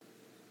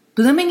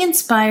Blooming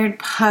Inspired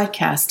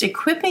podcast,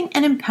 equipping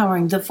and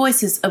empowering the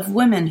voices of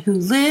women who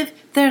live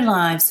their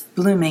lives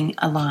blooming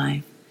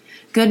alive.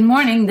 Good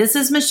morning, this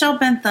is Michelle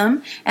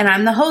Bentham, and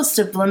I'm the host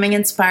of Blooming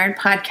Inspired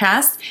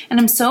podcast, and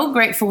I'm so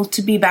grateful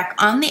to be back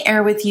on the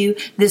air with you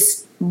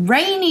this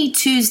rainy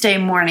Tuesday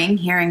morning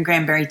here in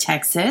Granbury,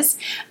 Texas.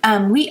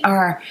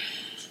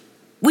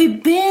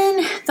 We've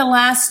been the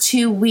last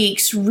 2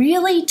 weeks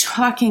really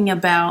talking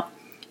about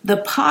the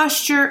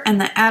posture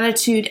and the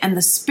attitude and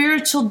the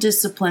spiritual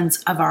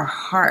disciplines of our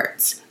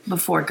hearts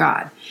before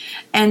God.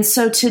 And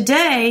so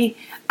today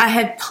I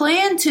had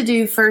planned to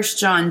do 1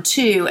 John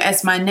 2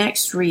 as my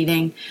next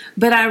reading,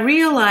 but I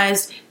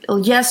realized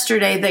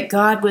yesterday that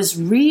God was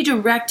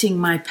redirecting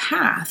my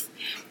path.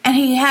 And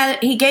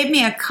he gave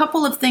me a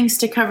couple of things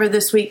to cover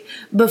this week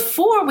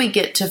before we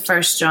get to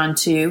 1 John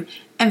 2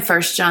 and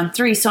 1 John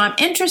 3. So I'm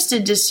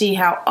interested to see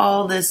how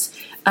all this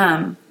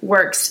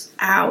works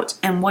out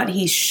and what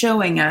he's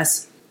showing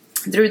us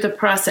through the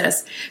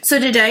process. So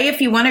today, if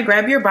you want to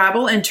grab your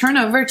Bible and turn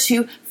over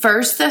to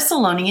 1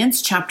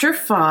 Thessalonians chapter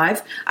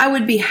 5, I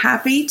would be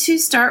happy to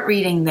start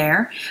reading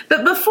there.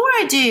 But before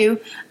I do,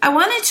 I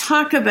want to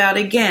talk about,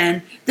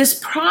 again, this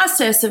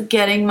process of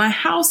getting my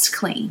house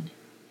clean.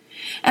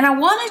 And I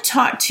want to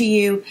talk to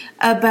you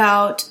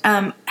about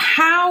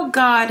how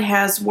God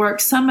has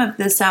worked some of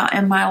this out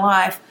in my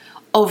life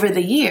over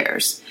the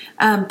years.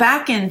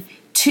 Back in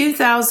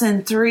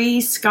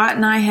 2003, Scott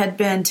and I had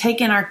been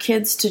taking our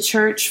kids to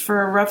church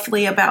for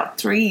roughly about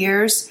 3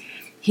 years.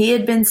 He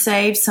had been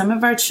saved. Some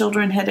of our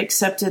children had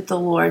accepted the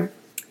Lord.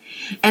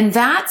 And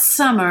that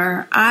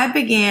summer, I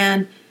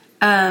began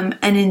an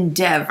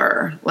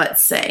endeavor,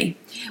 let's say,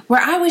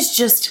 where I was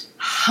just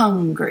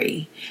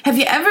hungry. Have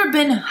you ever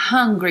been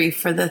hungry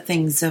for the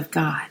things of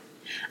God?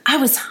 I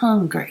was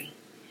hungry.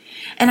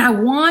 And I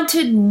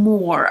wanted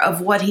more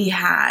of what he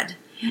had.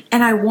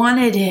 And I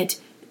wanted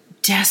it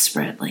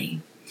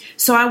desperately.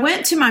 So I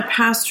went to my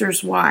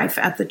pastor's wife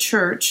at the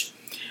church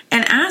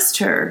and asked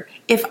her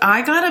if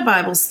I got a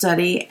Bible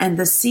study and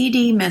the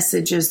CD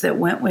messages that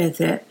went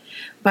with it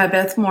by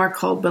Beth Moore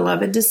called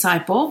Beloved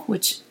Disciple,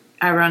 which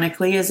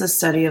ironically is a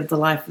study of the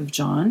life of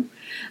John,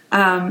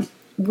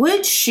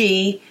 would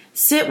she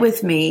sit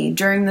with me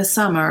during the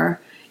summer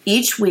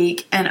each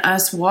week and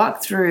us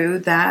walk through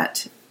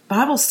that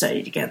Bible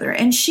study together?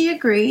 And she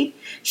agreed.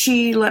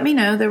 She let me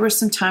know there were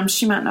some times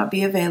she might not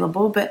be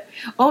available, but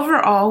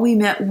overall we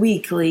met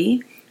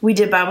weekly. We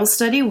did Bible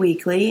study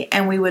weekly,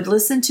 and we would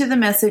listen to the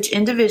message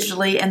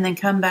individually and then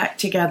come back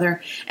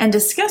together and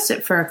discuss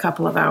it for a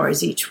couple of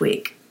hours each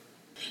week.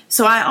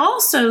 So I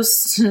also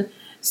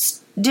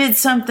did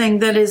something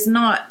that is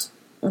not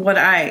what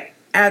I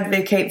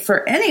advocate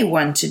for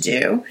anyone to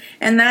do,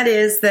 and that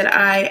is that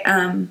I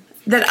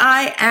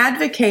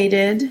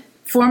advocated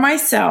for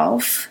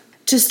myself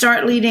to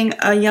start leading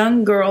a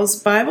young girls'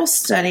 Bible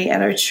study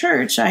at our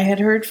church. I had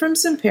heard from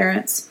some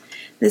parents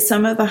that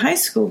some of the high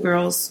school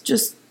girls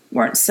just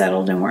weren't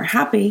settled and weren't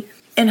happy.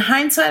 In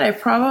hindsight, I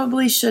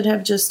probably should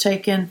have just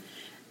taken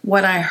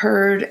what I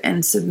heard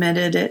and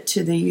submitted it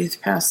to the youth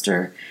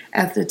pastor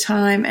at the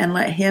time and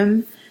let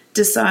him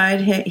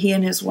decide, he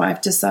and his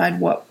wife decide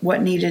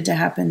what needed to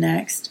happen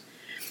next.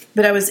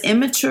 But I was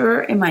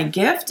immature in my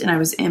gift, and I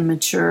was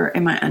immature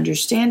in my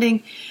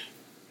understanding,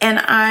 and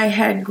I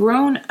had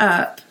grown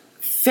up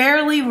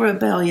fairly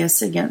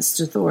rebellious against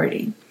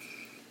authority.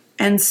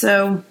 And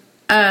so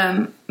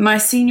my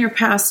senior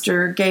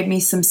pastor gave me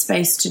some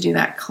space to do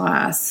that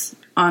class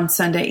on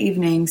Sunday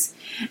evenings.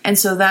 And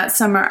so that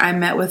summer I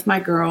met with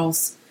my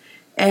girls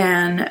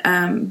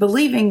and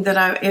believing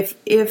that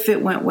if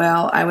it went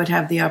well, I would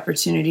have the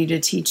opportunity to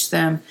teach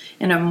them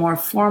in a more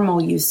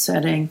formal youth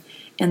setting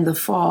in the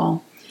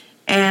fall.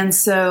 And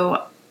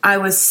so I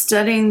was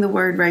studying the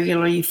Word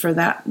regularly for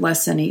that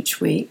lesson each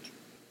week.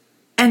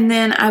 And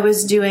then I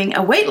was doing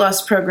a weight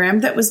loss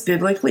program that was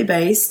biblically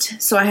based.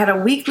 So I had a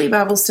weekly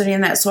Bible study in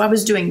that. So I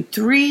was doing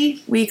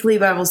 3 weekly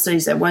Bible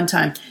studies at one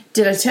time.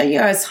 Did I tell you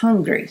I was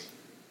hungry?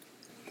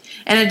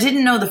 And I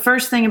didn't know the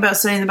first thing about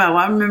studying the Bible.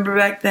 I remember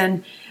back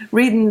then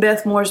reading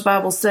Beth Moore's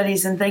Bible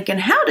studies and thinking,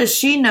 how does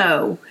she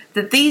know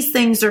that these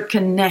things are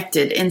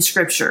connected in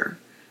Scripture?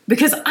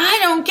 Because I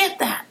don't get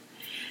that.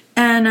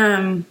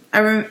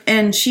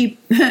 And she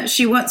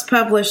once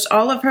published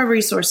all of her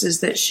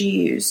resources that she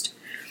used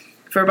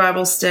for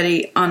Bible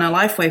study on a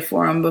Lifeway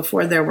forum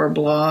before there were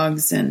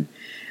blogs and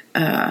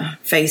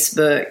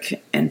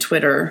Facebook and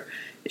Twitter.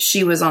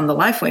 She was on the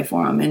Lifeway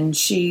forum, and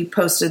she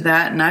posted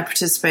that, and I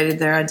participated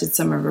there. I did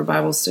some of her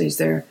Bible studies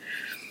there.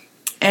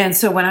 And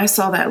so when I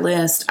saw that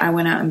list, I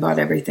went out and bought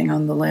everything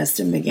on the list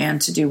and began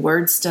to do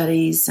word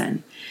studies,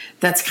 and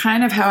that's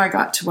kind of how I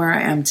got to where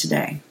I am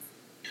today.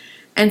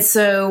 And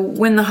so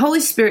when the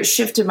Holy Spirit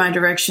shifted my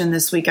direction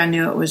this week, I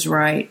knew it was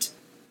right.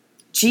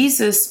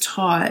 Jesus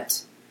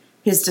taught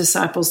his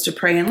disciples to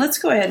pray. And let's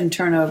go ahead and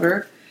turn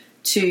over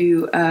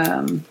to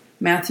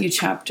Matthew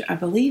chapter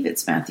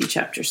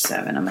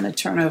 7. I'm going to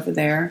turn over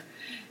there.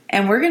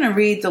 And we're going to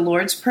read the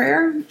Lord's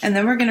Prayer, and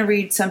then we're going to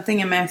read something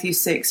in Matthew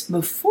 6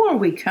 before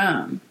we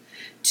come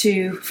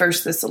to 1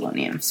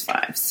 Thessalonians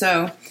 5.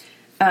 So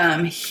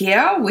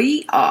Here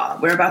we are.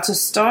 We're about to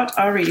start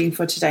our reading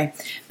for today.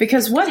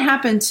 Because what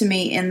happened to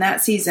me in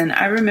that season,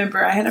 I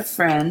remember I had a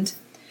friend,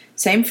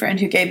 same friend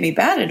who gave me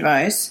bad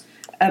advice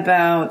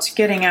about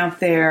getting out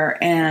there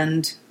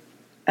and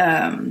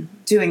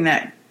doing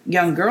that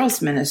young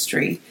girls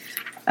ministry,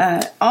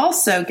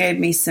 also gave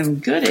me some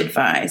good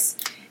advice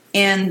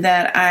in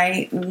that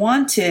I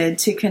wanted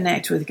to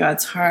connect with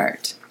God's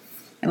heart.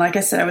 And like I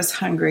said, I was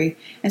hungry.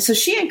 And so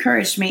she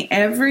encouraged me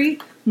every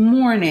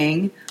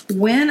morning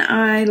when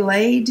I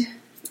laid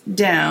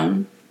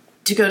down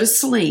to go to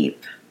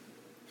sleep.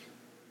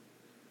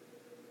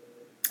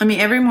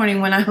 Every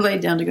morning when I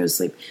laid down to go to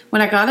sleep.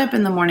 When I got up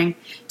in the morning,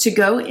 to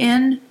go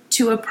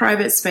into a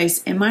private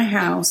space in my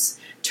house,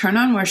 turn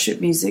on worship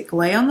music,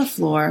 lay on the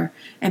floor,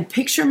 and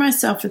picture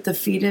myself at the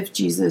feet of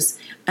Jesus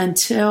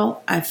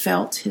until I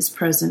felt his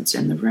presence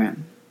in the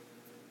room.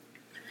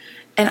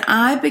 And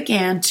I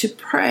began to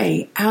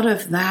pray out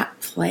of that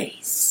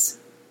place.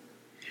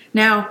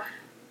 Now,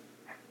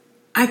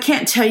 I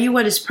can't tell you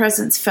what his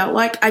presence felt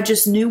like. I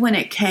just knew when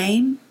it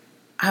came,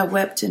 I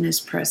wept in his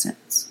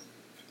presence.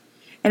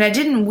 And I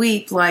didn't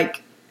weep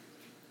like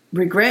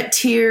regret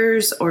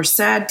tears or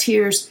sad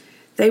tears.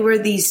 They were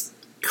these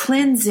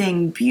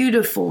cleansing,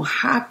 beautiful,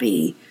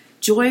 happy,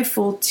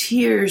 joyful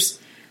tears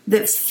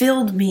that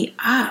filled me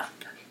up.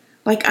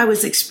 Like I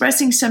was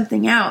expressing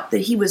something out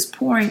that he was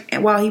pouring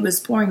while he was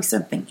pouring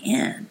something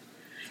in.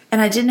 And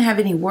I didn't have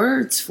any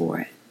words for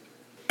it.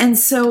 And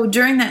so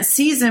during that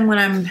season, when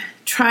I'm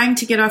trying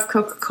to get off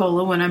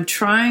Coca-Cola, when I'm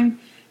trying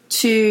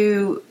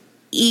to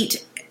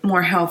eat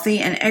more healthy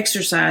and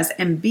exercise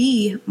and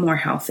be more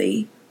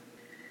healthy,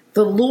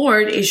 the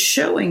Lord is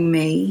showing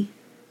me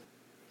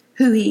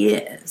who he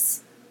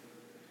is.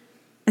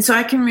 And so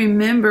I can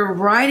remember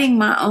writing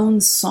my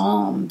own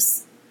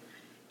psalms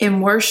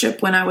in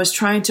worship when I was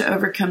trying to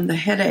overcome the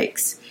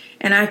headaches.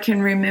 And I can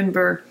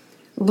remember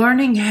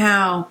learning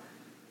how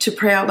to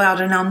pray out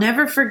loud. And I'll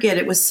never forget,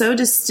 it was so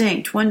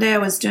distinct. One day I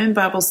was doing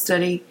Bible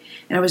study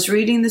and I was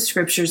reading the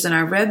scriptures and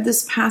I read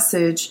this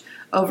passage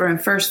over in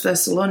 1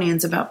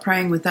 Thessalonians about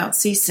praying without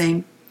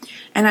ceasing.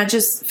 And I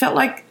just felt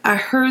like I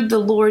heard the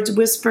Lord's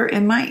whisper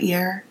in my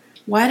ear,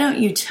 "Why don't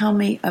you tell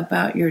me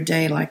about your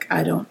day like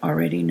I don't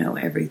already know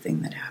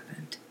everything that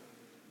happened?"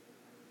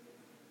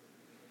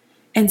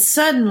 And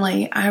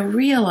suddenly I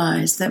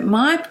realized that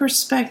my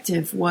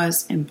perspective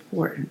was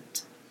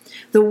important.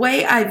 The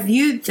way I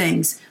viewed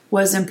things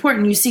was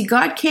important. You see,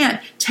 God can't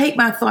take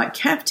my thought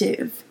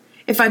captive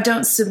if I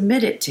don't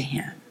submit it to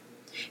him.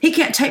 He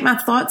can't take my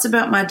thoughts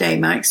about my day,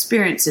 my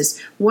experiences,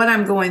 what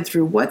I'm going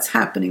through, what's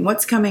happening,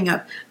 what's coming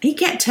up. He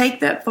can't take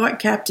that thought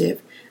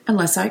captive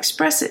unless I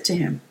express it to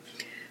him.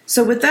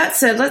 So with that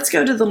said, let's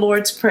go to the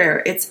Lord's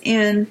Prayer. It's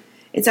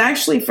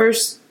actually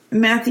first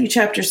Matthew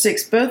chapter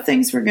 6. Both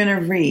things we're going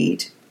to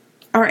read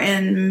are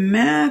in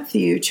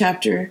Matthew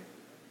chapter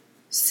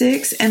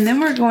 6, and then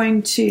we're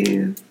going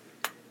to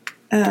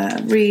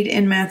read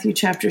in Matthew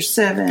chapter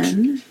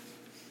 7.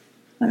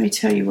 Let me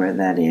tell you where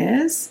that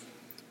is.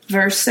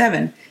 Verse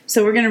 7.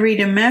 So we're going to read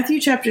in Matthew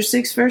chapter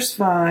 6, verse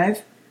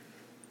 5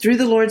 through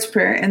the Lord's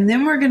Prayer, and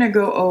then we're going to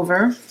go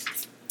over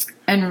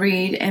and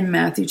read in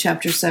Matthew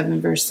chapter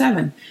 7, verse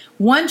 7.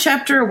 One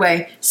chapter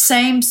away,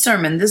 same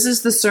sermon. This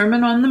is the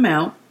Sermon on the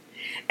Mount.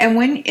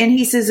 And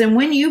he says, "And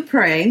when you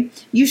pray,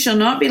 you shall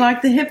not be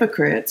like the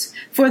hypocrites,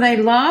 for they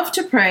love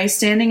to pray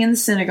standing in the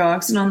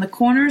synagogues and on the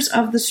corners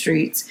of the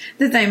streets,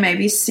 that they may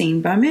be seen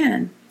by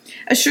men.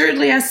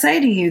 Assuredly, I say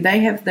to you, they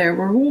have their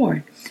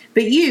reward.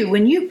 But you,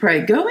 when you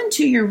pray, go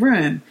into your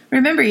room."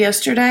 Remember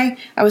yesterday,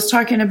 I was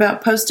talking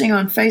about posting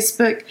on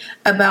Facebook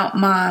about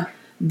my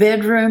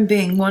bedroom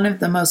being one of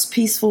the most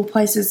peaceful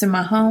places in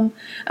my home,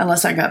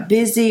 unless I got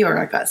busy or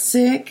I got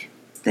sick.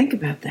 Think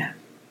about that.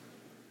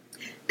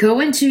 Go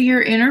into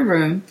your inner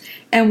room,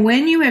 and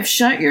when you have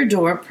shut your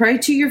door, pray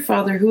to your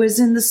Father who is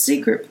in the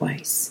secret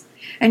place.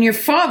 And your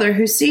Father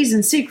who sees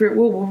in secret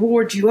will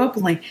reward you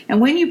openly. And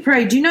when you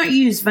pray, do not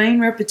use vain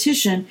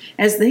repetition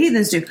as the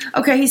heathens do.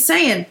 Okay, he's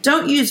saying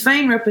don't use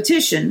vain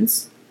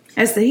repetitions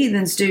as the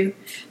heathens do.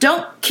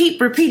 Don't keep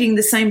repeating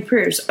the same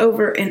prayers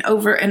over and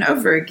over and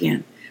over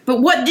again. But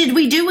what did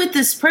we do with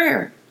this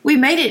prayer? We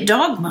made it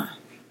dogma,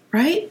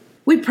 right?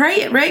 We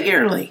pray it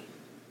regularly.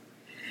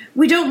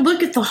 We don't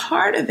look at the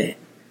heart of it.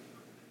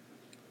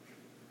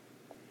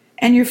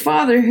 And your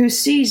Father who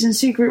sees in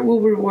secret will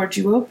reward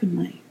you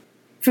openly.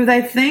 For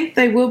they think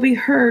they will be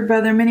heard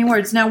by their many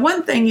words. Now,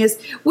 one thing is,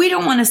 we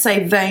don't want to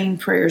say vain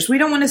prayers. We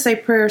don't want to say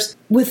prayers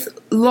with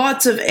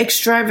lots of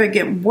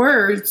extravagant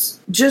words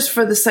just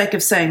for the sake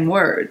of saying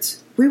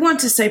words. We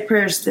want to say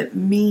prayers that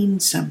mean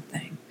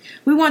something.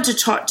 We want to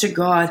talk to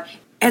God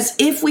as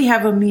if we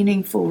have a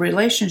meaningful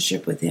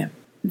relationship with him.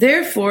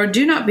 Therefore,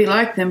 do not be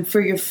like them, for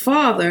your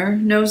Father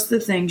knows the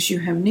things you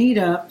have need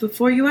of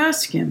before you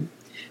ask him.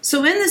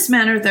 So in this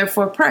manner,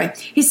 therefore, pray.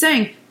 He's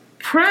saying,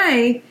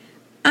 pray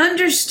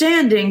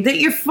understanding that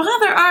your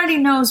Father already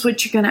knows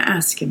what you're going to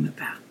ask him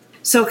about.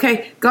 So,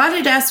 God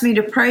had asked me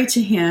to pray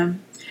to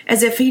him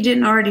as if he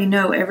didn't already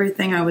know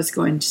everything I was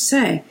going to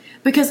say.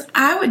 Because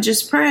I would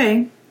just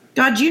pray,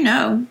 God, you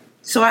know.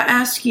 So I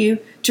ask you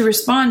to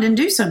respond and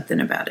do something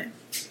about it.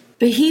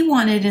 But he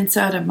wanted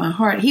inside of my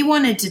heart. He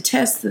wanted to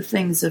test the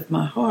things of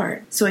my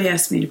heart. So he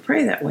asked me to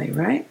pray that way,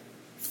 right?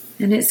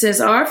 And it says,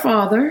 Our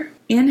Father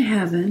in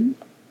heaven,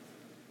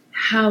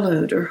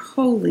 hallowed or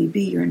holy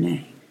be your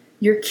name.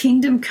 Your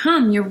kingdom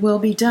come, your will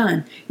be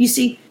done. You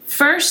see,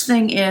 first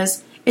thing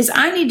is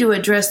I need to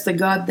address the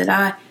God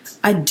that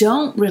I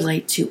don't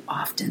relate to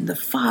often. The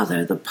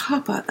Father, the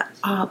Papa, the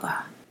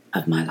Abba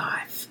of my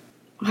life.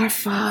 Our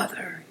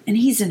Father, and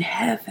he's in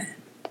heaven.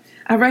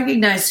 I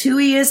recognize who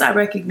he is, I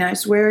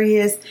recognize where he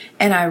is,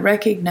 and I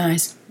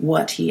recognize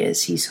what he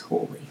is. He's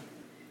holy.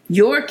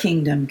 Your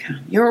kingdom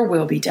come, your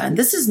will be done.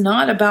 This is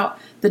not about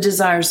the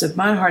desires of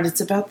my heart, it's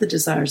about the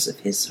desires of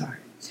his heart.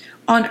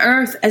 On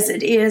earth as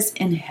it is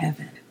in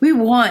heaven. We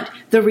want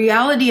the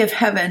reality of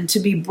heaven to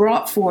be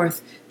brought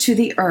forth to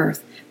the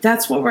earth.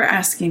 That's what we're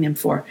asking him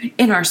for.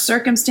 In our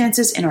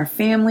circumstances, in our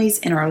families,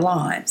 in our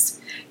lives.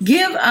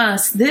 Give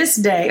us this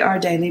day our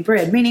daily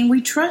bread, meaning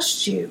we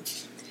trust you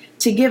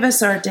to give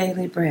us our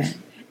daily bread.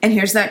 And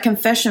here's that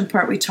confession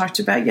part we talked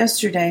about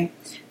yesterday.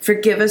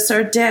 Forgive us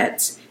our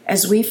debts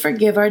as we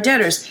forgive our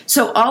debtors.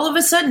 So all of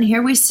a sudden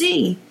here we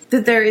see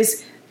that there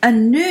is a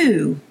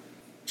new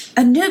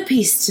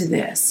piece to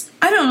this.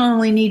 I don't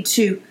only need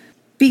to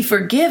be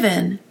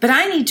forgiven, but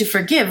I need to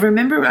forgive.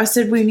 Remember I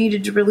said we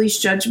needed to release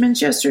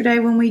judgments yesterday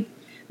when we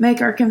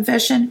make our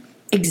confession?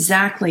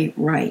 Exactly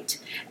right.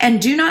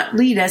 And do not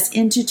lead us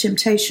into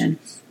temptation,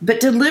 but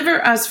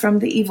deliver us from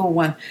the evil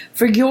one.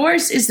 For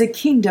yours is the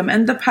kingdom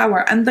and the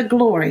power and the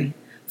glory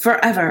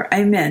forever.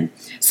 Amen.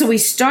 So we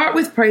start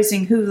with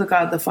praising who the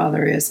God the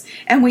Father is,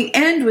 and we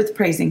end with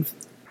praising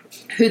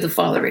who the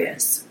Father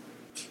is.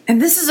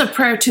 And this is a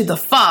prayer to the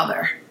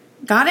Father.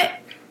 Got it?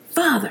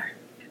 Father.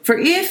 For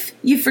if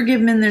you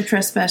forgive men their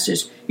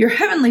trespasses, your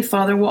heavenly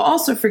Father will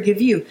also forgive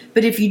you.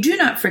 But if you do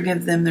not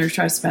forgive them their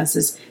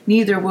trespasses,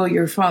 neither will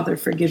your Father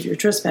forgive your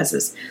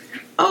trespasses.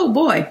 Oh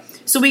boy.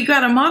 So we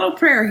got a model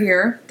prayer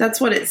here.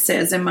 That's what it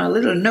says in my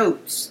little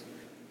notes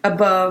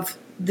above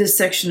this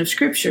section of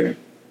Scripture.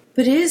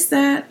 But is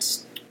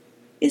that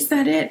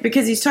it?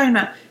 Because he's talking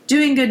about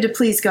doing good to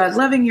please God,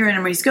 loving your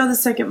enemies, go the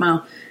second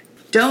mile,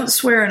 don't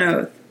swear an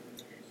oath.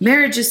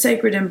 Marriage is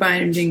sacred and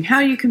binding. How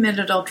you commit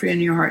adultery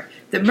in your heart.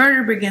 That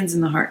murder begins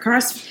in the heart.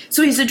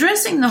 So he's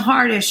addressing the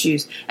heart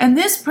issues. And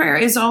this prayer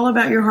is all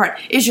about your heart.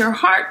 Is your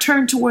heart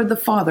turned toward the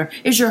Father?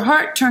 Is your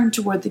heart turned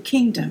toward the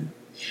kingdom?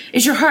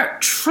 Is your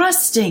heart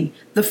trusting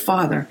the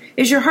Father?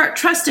 Is your heart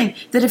trusting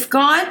that if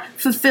God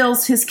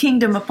fulfills his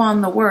kingdom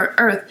upon the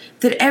earth,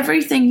 that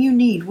everything you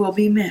need will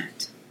be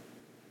met?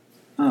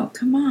 Oh,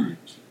 come on.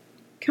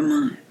 Come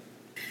on.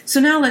 So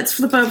now let's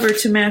flip over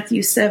to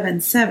Matthew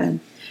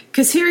 7:7.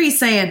 Because here he's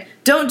saying,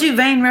 don't do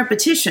vain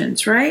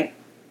repetitions, right?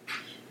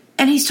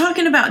 And he's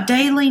talking about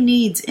daily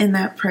needs in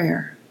that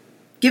prayer.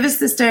 Give us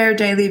this day our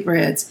daily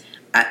breads.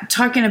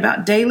 Talking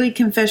about daily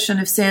confession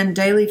of sin,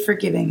 daily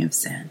forgiving of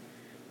sin.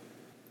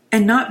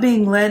 And not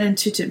being led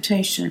into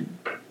temptation,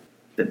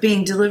 but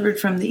being delivered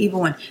from the evil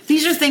one.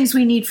 These are things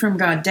we need from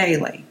God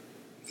daily.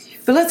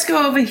 But let's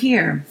go over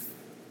here.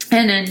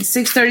 And in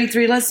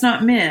 6:33, let's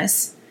not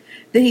miss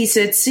that he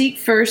said, seek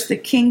first the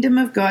kingdom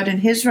of God and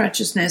his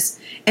righteousness,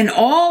 and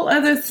all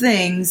other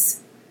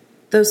things,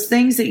 those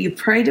things that you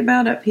prayed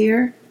about up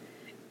here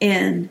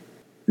in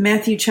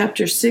Matthew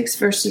chapter 6,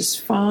 verses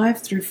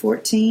 5 through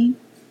 14.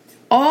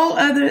 All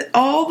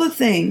the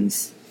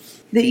things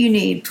that you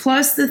need,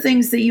 plus the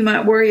things that you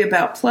might worry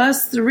about,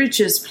 plus the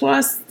riches,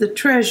 plus the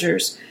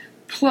treasures,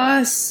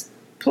 plus.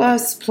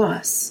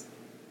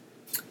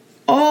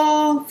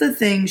 All the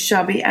things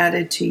shall be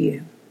added to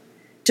you.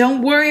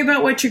 Don't worry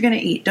about what you're going to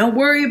eat. Don't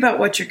worry about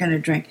what you're going to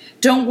drink.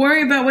 Don't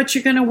worry about what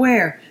you're going to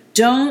wear.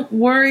 Don't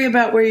worry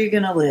about where you're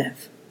going to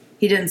live.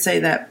 He didn't say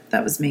that.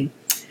 That was me.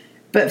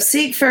 But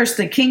seek first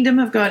the kingdom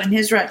of God and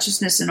his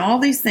righteousness, and all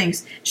these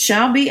things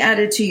shall be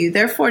added to you.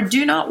 Therefore,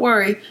 do not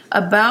worry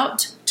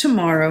about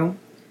tomorrow,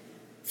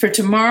 for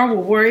tomorrow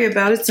will worry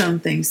about its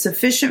own things.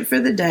 Sufficient for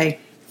the day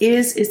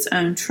is its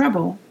own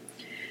trouble.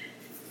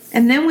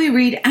 And then we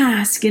read,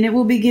 ask, and it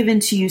will be given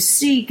to you.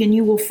 Seek, and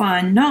you will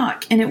find.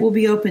 Knock, and it will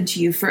be open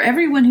to you. For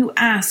everyone who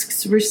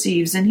asks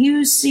receives, and he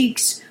who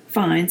seeks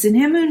finds, and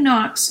him who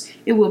knocks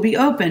it will be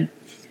open.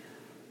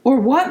 Or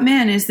what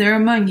man is there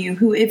among you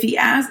who, if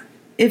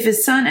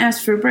his son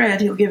asks for bread,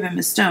 he'll give him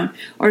a stone?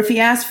 Or if he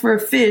asks for a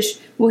fish,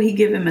 will he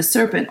give him a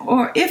serpent?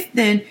 Or if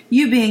then,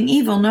 you being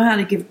evil, know how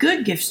to give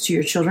good gifts to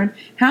your children,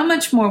 how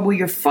much more will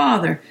your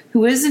Father,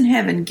 who is in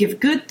heaven, give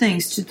good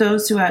things to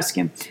those who ask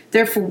him?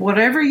 Therefore,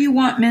 whatever you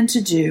want men to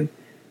do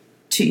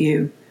to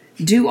you,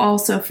 do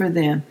also for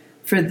them.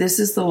 For this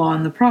is the law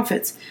and the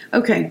prophets.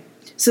 Okay,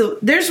 so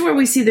there's where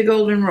we see the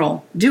golden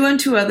rule. Do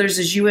unto others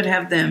as you would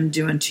have them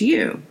do unto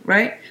you,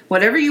 right?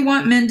 Whatever you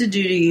want men to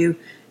do to you,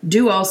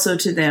 do also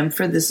to them,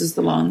 for this is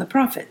the law and the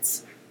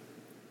prophets.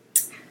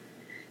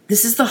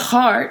 This is the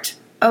heart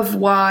of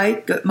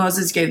why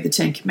Moses gave the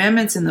 10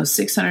 Commandments, and those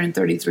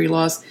 633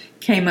 laws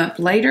came up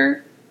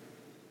later.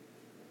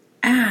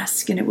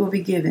 Ask, and it will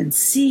be given.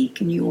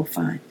 Seek, and you will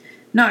find.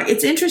 Now,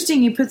 it's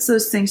interesting he puts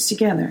those things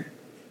together.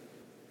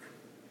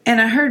 And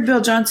I heard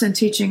Bill Johnson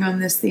teaching on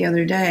this the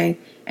other day,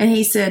 and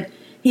he said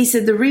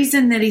the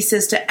reason that he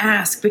says to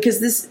ask, because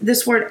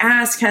this word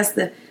ask has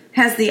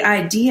the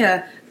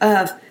idea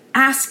of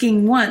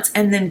asking once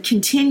and then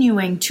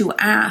continuing to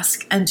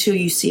ask until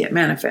you see it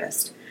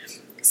manifest.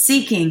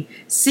 Seeking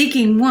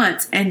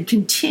once and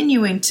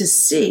continuing to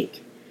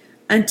seek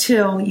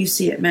until you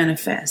see it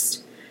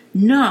manifest.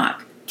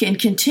 Knock and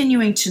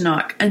continuing to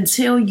knock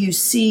until you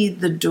see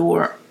the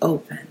door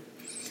open.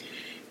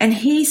 And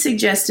he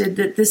suggested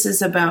that this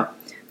is about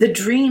the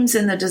dreams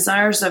and the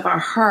desires of our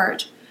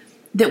heart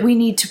that we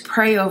need to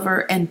pray over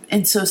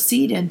and sow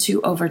seed into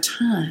over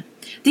time.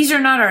 These are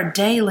not our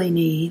daily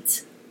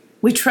needs.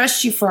 We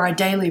trust you for our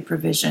daily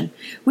provision.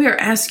 We are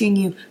asking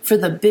you for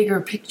the bigger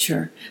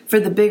picture,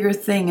 for the bigger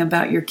thing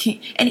about your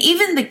king. And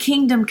even the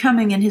kingdom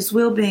coming and his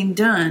will being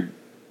done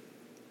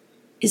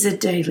is a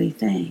daily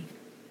thing.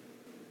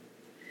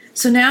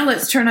 So now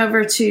let's turn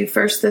over to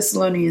 1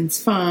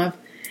 Thessalonians 5,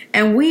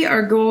 and we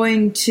are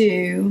going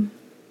to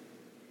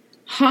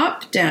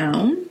hop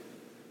down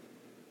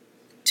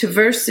to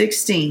verse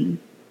 16.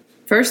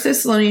 1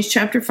 Thessalonians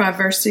chapter 5,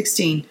 verse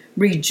 16.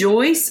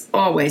 Rejoice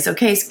always.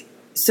 Okay,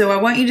 so I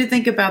want you to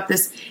think about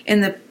this in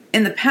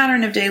the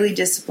pattern of daily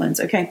disciplines.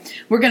 Okay,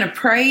 we're going to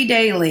pray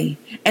daily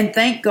and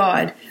thank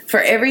God for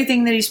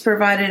everything that he's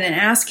provided and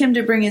ask him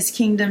to bring his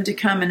kingdom to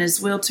come and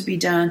his will to be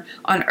done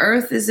on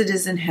earth as it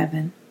is in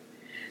heaven.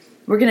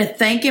 We're going to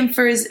thank him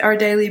for our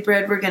daily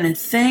bread. We're going to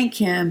thank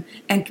him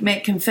and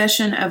make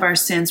confession of our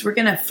sins. We're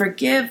going to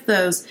forgive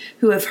those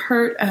who have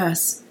hurt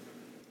us.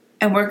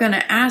 And we're going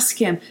to ask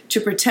him to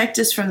protect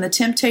us from the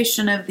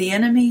temptation of the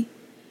enemy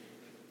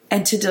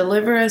and to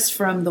deliver us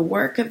from the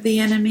work of the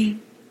enemy.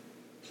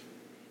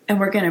 And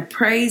we're going to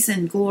praise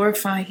and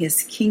glorify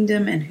his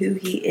kingdom and who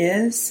he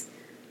is.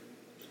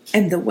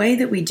 And the way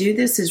that we do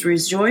this is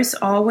rejoice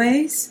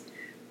always,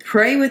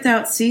 pray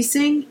without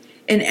ceasing,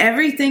 in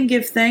everything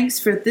give thanks,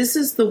 for this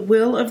is the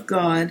will of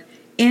God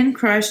in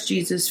Christ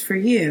Jesus for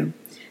you.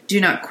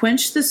 Do not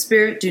quench the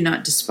spirit, do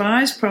not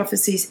despise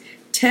prophecies,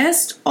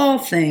 test all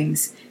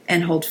things,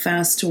 and hold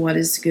fast to what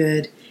is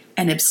good,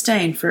 and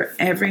abstain from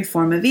every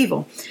form of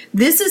evil.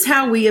 This is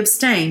how we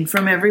abstain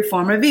from every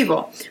form of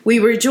evil. We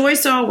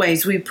rejoice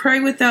always. We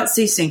pray without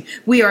ceasing.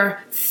 We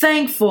are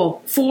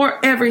thankful for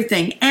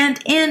everything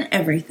and in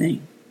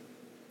everything.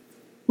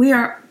 We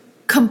are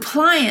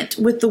compliant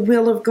with the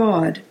will of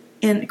God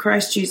in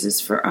Christ Jesus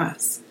for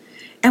us.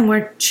 And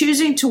we're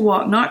choosing to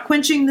walk, not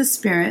quenching the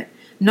spirit,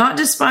 not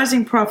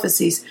despising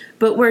prophecies,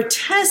 but we're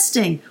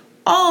testing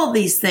all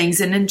these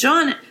things. And in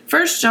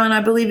 1 John,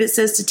 I believe it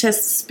says to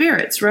test the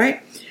spirits,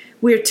 right?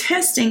 We're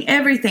testing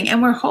everything,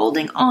 and we're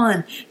holding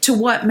on to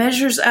what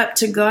measures up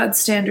to God's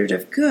standard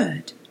of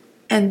good.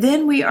 And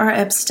then we are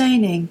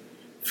abstaining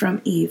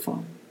from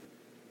evil.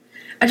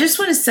 I just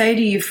want to say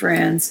to you,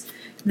 friends,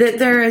 that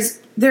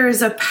there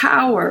is a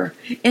power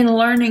in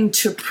learning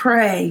to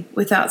pray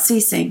without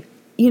ceasing.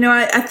 You know,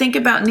 I think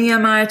about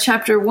Nehemiah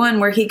chapter 1,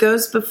 where he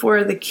goes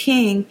before the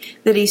king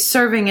that he's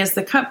serving as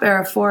the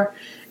cupbearer for,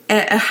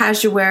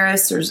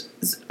 Ahasuerus or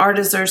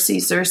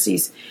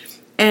Artaxerxes,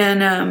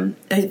 and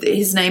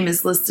his name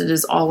is listed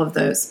as all of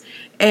those.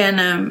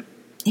 And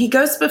he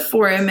goes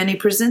before him and he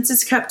presents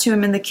his cup to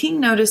him, and the king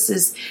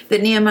notices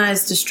that Nehemiah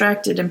is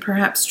distracted and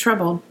perhaps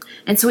troubled,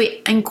 and so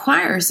he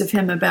inquires of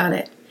him about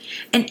it.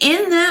 And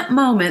in that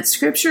moment,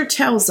 Scripture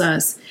tells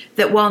us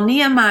that while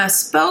Nehemiah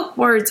spoke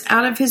words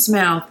out of his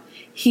mouth,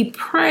 he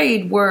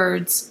prayed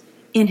words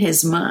in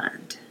his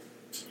mind.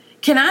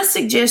 Can I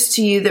suggest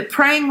to you that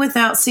praying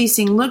without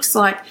ceasing looks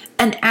like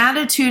an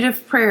attitude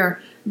of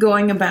prayer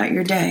going about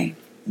your day?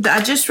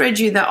 I just read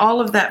you all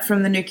of that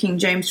from the New King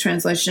James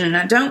translation, and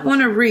I don't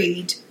want to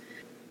read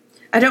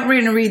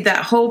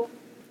that whole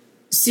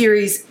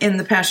series in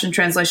the Passion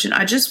Translation.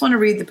 I just want to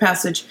read the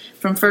passage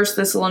from 1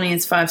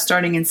 Thessalonians 5,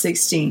 starting in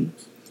 16.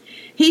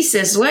 He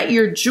says, "Let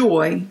your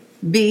joy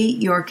be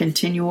your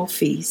continual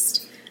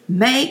feast.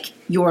 Make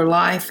your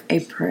life a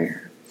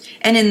prayer.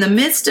 And in the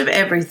midst of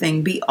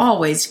everything, be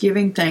always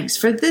giving thanks,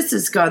 for this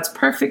is God's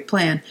perfect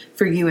plan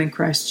for you in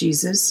Christ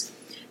Jesus.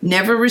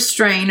 Never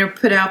restrain or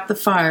put out the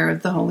fire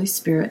of the Holy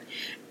Spirit.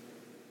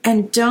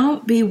 And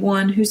don't be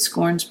one who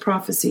scorns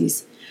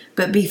prophecies,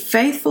 but be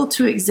faithful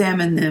to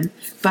examine them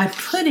by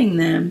putting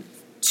them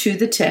to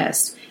the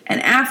test, and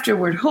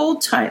afterward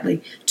hold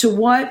tightly to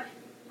what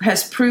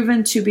has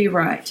proven to be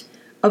right.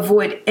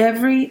 Avoid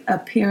every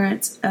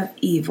appearance of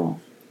evil."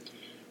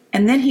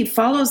 And then he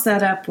follows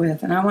that up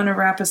with, and I want to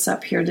wrap us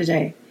up here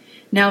today.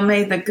 "Now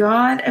may the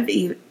God of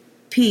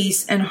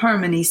peace and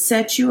harmony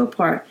set you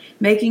apart,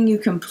 making you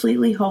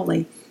completely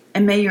holy,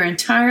 and may your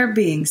entire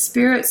being,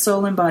 spirit,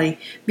 soul, and body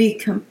be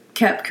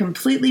kept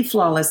completely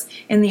flawless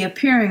in the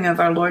appearing of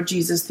our Lord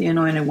Jesus, the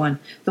Anointed One.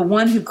 The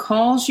one who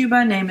calls you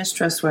by name is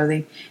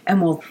trustworthy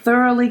and will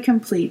thoroughly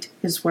complete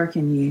his work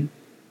in you."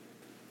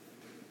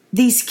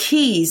 These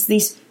keys,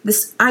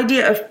 this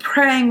idea of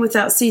praying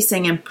without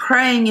ceasing and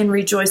praying in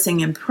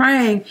rejoicing and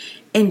praying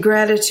in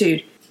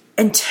gratitude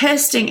and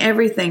testing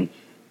everything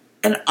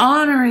and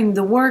honoring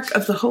the work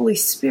of the Holy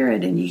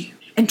Spirit in you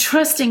and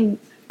trusting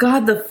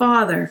God the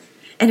Father,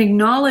 and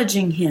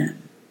acknowledging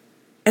him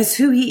as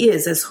who he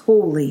is, as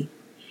holy,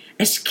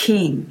 as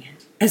king,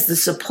 as the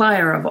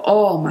supplier of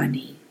all my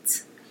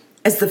needs,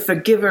 as the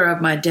forgiver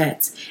of my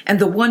debts, and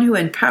the one who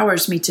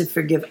empowers me to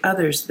forgive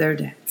others their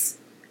debts,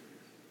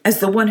 as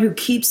the one who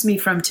keeps me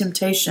from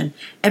temptation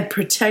and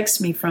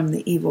protects me from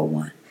the evil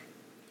one,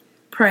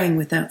 praying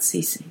without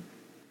ceasing,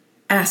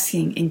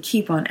 asking and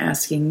keep on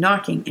asking,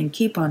 knocking and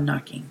keep on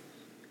knocking,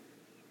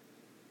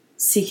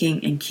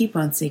 seeking and keep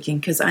on seeking,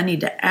 because I need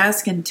to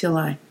ask until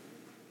I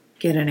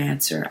get an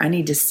answer. I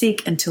need to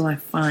seek until I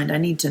find. I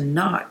need to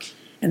knock,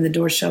 and the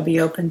door shall be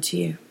opened to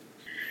you.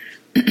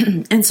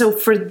 And so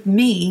for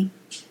me,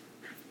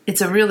 it's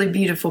a really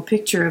beautiful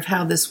picture of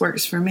how this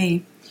works for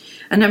me.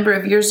 A number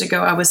of years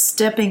ago, I was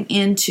stepping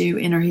into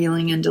inner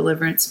healing and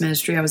deliverance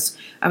ministry. I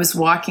was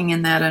walking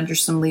in that under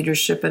some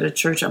leadership at a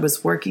church. I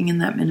was working in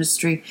that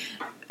ministry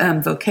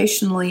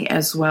vocationally,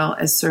 as well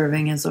as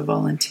serving as a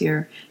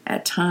volunteer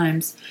at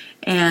times.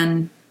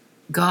 And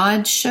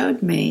God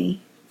showed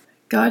me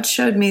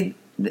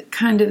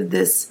kind of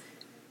this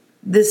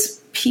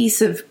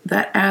piece of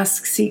that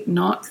ask, seek,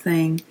 knock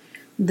thing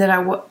that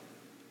I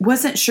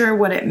wasn't sure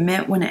what it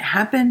meant when it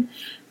happened.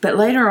 But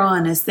later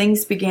on, as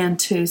things began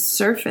to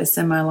surface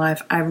in my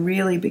life, I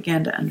really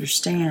began to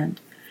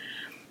understand.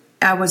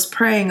 I was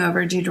praying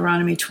over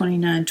Deuteronomy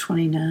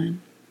 29:29.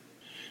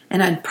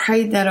 And I'd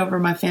prayed that over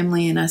my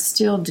family, and I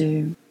still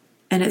do.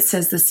 And it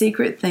says, the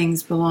secret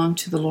things belong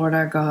to the Lord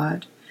our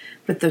God,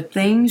 but the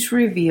things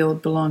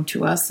revealed belong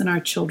to us and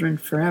our children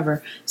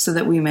forever, so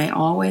that we may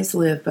always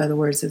live by the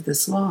words of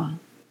this law.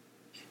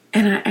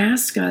 And I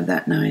asked God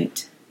that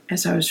night,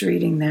 as I was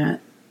reading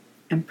that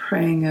and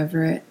praying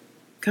over it,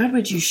 God,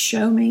 would you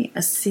show me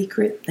a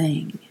secret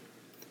thing?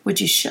 Would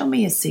you show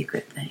me a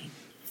secret thing?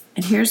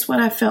 And here's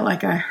what I felt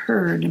like I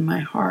heard in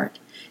my heart.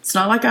 It's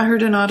not like I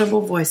heard an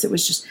audible voice. It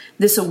was just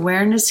this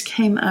awareness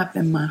came up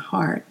in my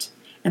heart.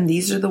 And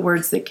these are the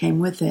words that came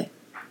with it.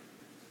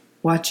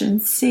 Watch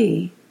and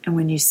see, and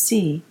when you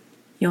see,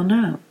 you'll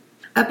know.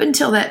 Up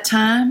until that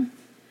time,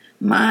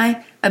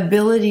 my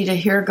ability to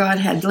hear God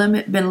had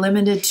been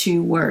limited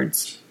to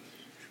words.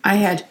 I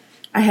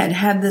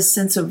had this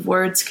sense of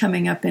words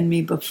coming up in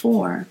me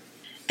before.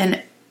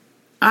 And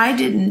I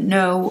didn't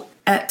know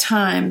at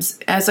times,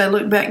 as I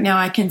look back now,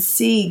 I can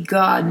see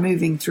God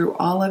moving through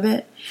all of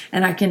it.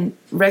 And I can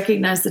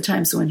recognize the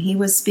times when he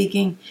was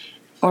speaking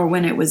or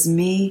when it was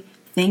me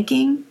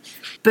thinking.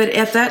 But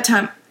at that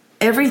time,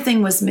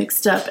 everything was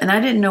mixed up, and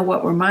I didn't know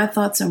what were my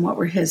thoughts and what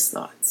were his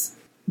thoughts.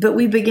 But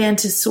we began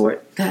to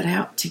sort that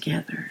out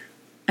together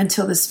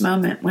until this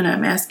moment when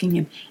I'm asking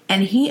him.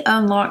 And he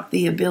unlocked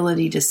the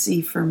ability to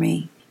see for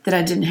me that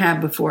I didn't have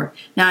before.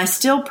 Now, I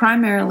still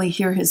primarily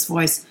hear his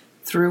voice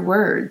through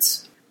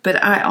words,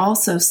 but I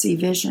also see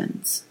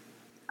visions.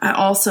 I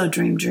also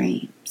dream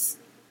dreams.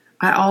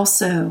 I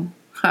also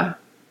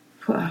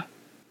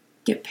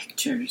get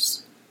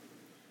pictures,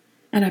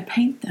 and I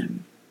paint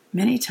them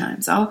many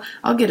times. I'll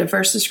get a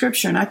verse of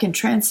scripture, and I can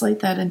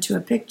translate that into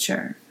a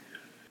picture.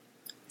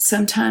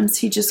 Sometimes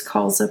he just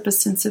calls up a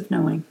sense of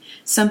knowing,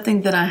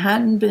 something that I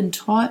hadn't been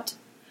taught,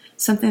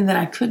 something that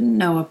I couldn't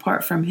know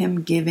apart from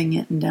him giving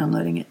it and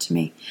downloading it to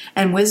me.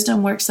 And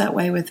wisdom works that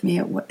way with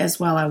me as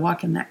well. I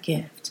walk in that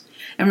gift.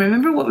 And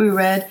remember what we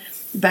read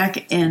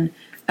back in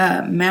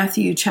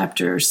Matthew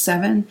chapter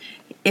 7?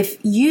 If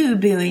you,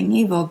 being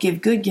evil, give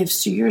good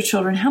gifts to your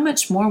children, how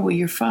much more will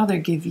your Father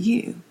give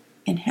you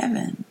in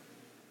heaven?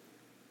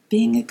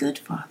 Being a good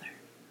Father.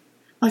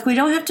 Like, we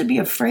don't have to be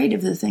afraid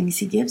of the things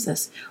he gives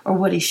us or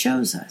what he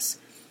shows us.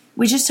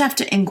 We just have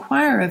to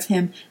inquire of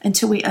him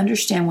until we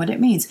understand what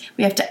it means.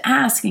 We have to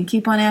ask and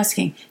keep on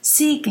asking,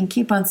 seek and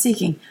keep on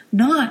seeking,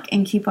 knock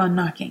and keep on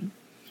knocking.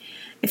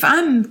 If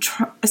I'm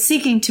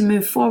seeking to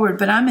move forward,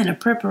 but I'm in a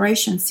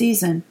preparation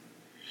season,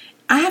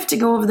 I have to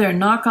go over there and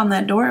knock on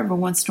that door every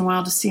once in a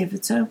while to see if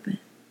it's open.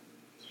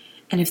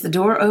 And if the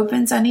door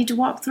opens, I need to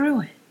walk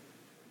through it.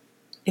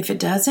 If it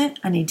doesn't,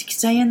 I need to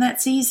stay in that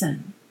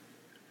season.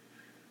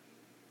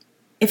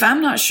 If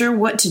I'm not sure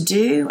what to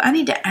do, I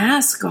need to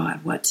ask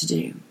God what to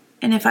do.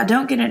 And if I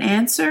don't get an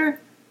answer,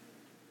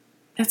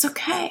 that's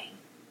okay.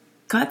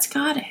 God's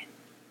got it.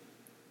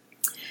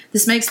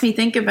 This makes me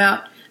think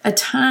about a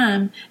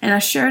time, and I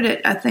shared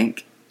it, I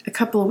think, a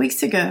couple of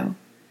weeks ago.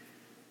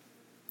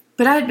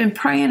 But I had been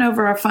praying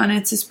over our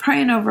finances,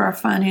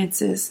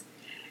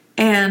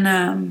 and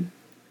I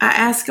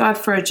asked God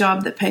for a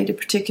job that paid a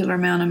particular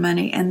amount of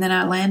money, and then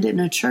I landed in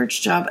a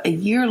church job a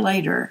year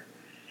later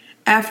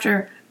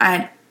after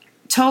I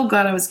told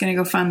God I was going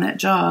to go find that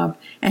job,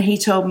 and he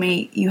told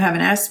me, you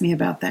haven't asked me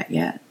about that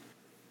yet.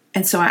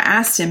 And so I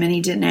asked him, and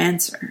he didn't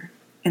answer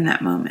in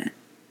that moment.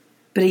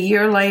 But a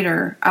year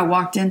later, I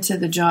walked into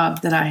the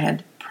job that I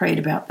had prayed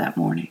about that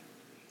morning.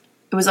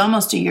 It was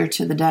almost a year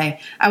to the day.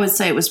 I would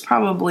say it was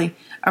probably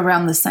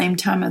around the same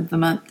time of the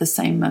month, the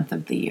same month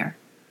of the year.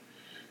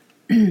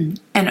 And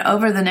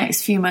over the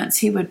next few months,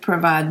 he would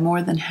provide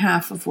more than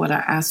half of what I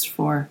asked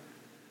for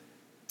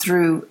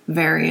through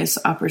various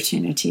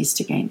opportunities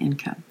to gain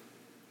income.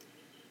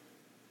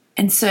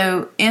 And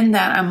so in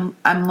that,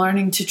 I'm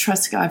learning to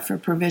trust God for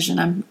provision.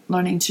 I'm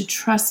learning to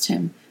trust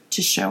Him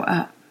to show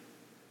up.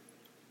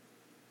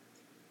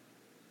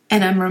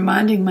 And I'm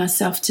reminding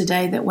myself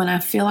today that when I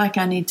feel like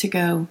I need to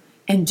go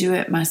and do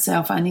it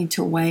myself, I need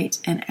to wait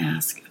and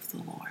ask of the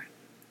Lord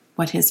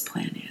what His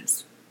plan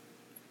is.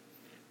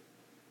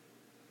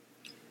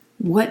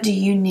 What do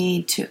you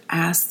need to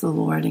ask the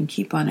Lord and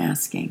keep on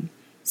asking?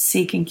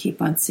 Seek and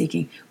keep on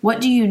seeking.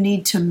 What do you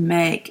need to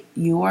make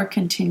your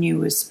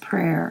continuous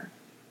prayer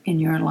in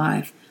your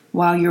life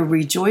while you're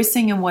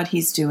rejoicing in what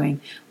He's doing,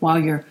 while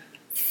you're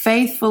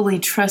faithfully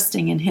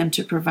trusting in Him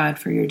to provide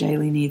for your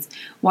daily needs,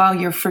 while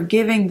you're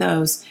forgiving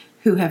those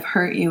who have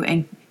hurt you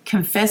and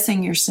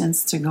confessing your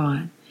sins to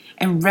God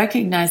and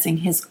recognizing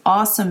His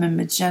awesome and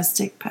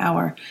majestic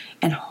power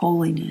and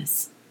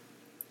holiness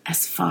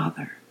as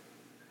Father?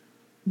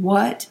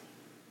 What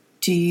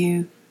do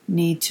you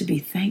need to be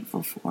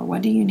thankful for?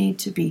 What do you need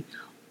to be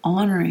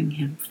honoring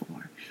Him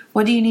for?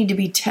 What do you need to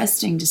be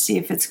testing to see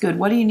if it's good?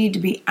 What do you need to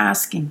be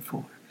asking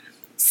for,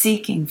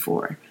 seeking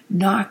for,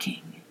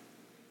 knocking?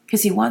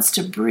 Because He wants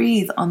to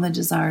breathe on the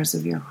desires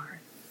of your heart.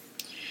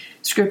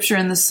 Scripture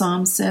in the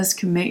Psalm says,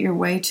 commit your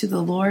way to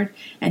the Lord,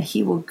 and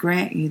He will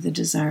grant you the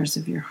desires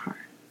of your heart.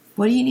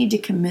 What do you need to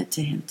commit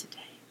to Him today?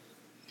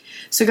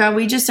 So God,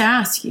 we just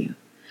ask you,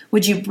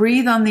 would you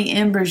breathe on the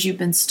embers you've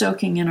been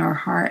stoking in our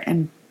heart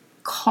and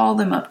call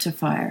them up to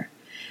fire?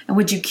 And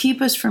would you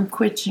keep us from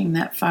quenching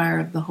that fire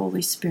of the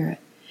Holy Spirit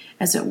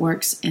as it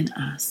works in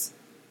us?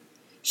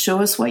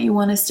 Show us what you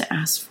want us to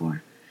ask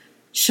for.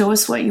 Show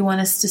us what you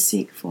want us to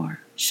seek for.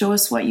 Show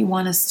us what you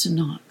want us to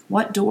knock.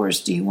 What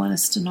doors do you want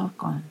us to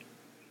knock on?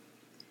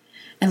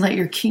 And let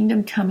your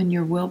kingdom come and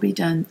your will be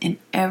done in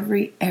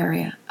every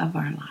area of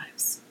our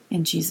lives.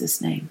 In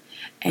Jesus' name,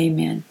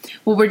 amen.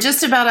 Well, we're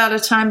just about out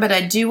of time, but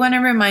I do want to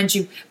remind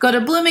you, go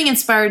to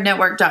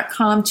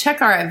bloominginspirednetwork.com,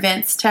 check our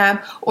events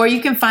tab, or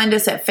you can find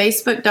us at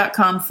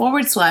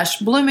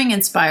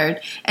facebook.com/bloominginspired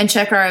and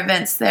check our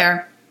events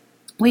there.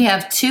 We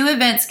have 2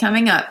 events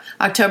coming up.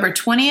 October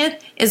 20th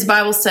is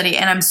Bible study,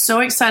 and I'm so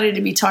excited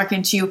to be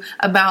talking to you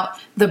about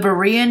the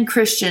Berean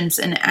Christians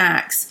in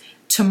Acts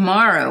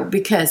tomorrow,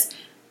 because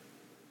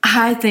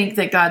I think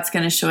that God's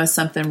going to show us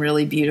something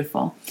really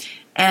beautiful.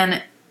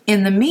 And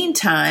in the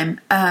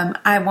meantime,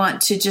 I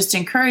want to just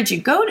encourage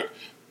you, go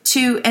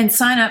to and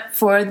sign up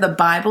for the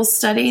Bible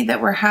study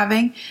that we're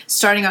having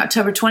starting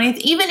October 20th.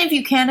 Even if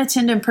you can't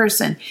attend in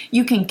person,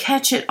 you can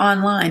catch it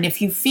online. If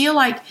you feel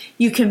like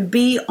you can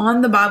be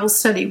on the Bible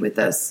study with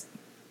us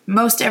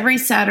most every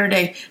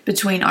Saturday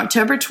between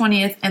October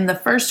 20th and the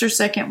first or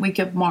second week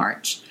of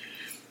March,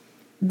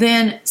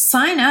 then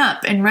sign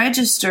up and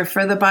register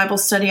for the Bible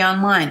study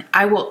online.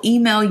 I will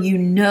email you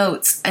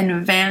notes in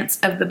advance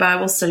of the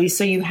Bible study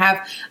so you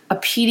have a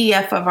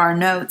PDF of our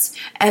notes,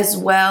 as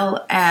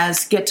well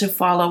as get to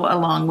follow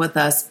along with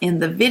us in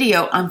the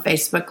video on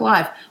Facebook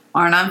Live.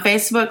 Aren't on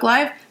Facebook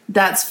Live?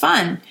 That's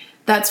fun.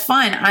 That's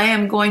fine. I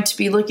am going to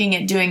be looking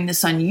at doing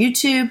this on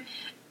YouTube.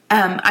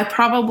 I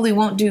probably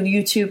won't do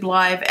YouTube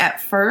Live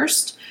at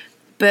first,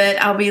 but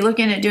I'll be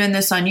looking at doing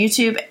this on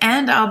YouTube,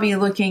 and I'll be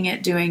looking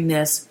at doing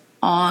this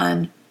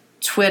on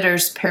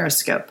Twitter's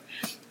Periscope.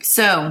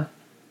 So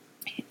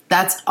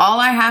that's all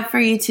I have for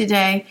you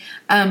today.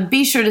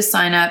 Be sure to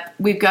sign up.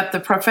 We've got the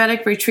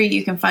prophetic retreat.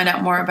 You can find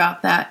out more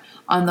about that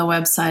on the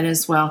website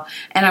as well.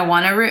 And I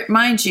want to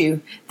remind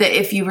you that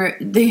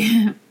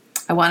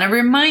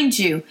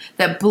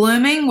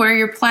blooming where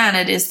you're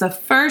planted is the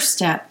first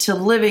step to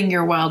living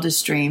your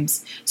wildest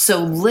dreams.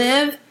 So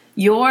live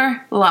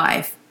your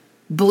life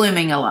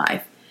blooming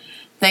alive.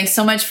 Thanks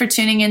so much for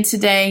tuning in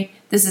today.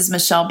 This is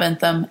Michelle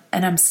Bentham,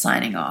 and I'm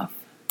signing off.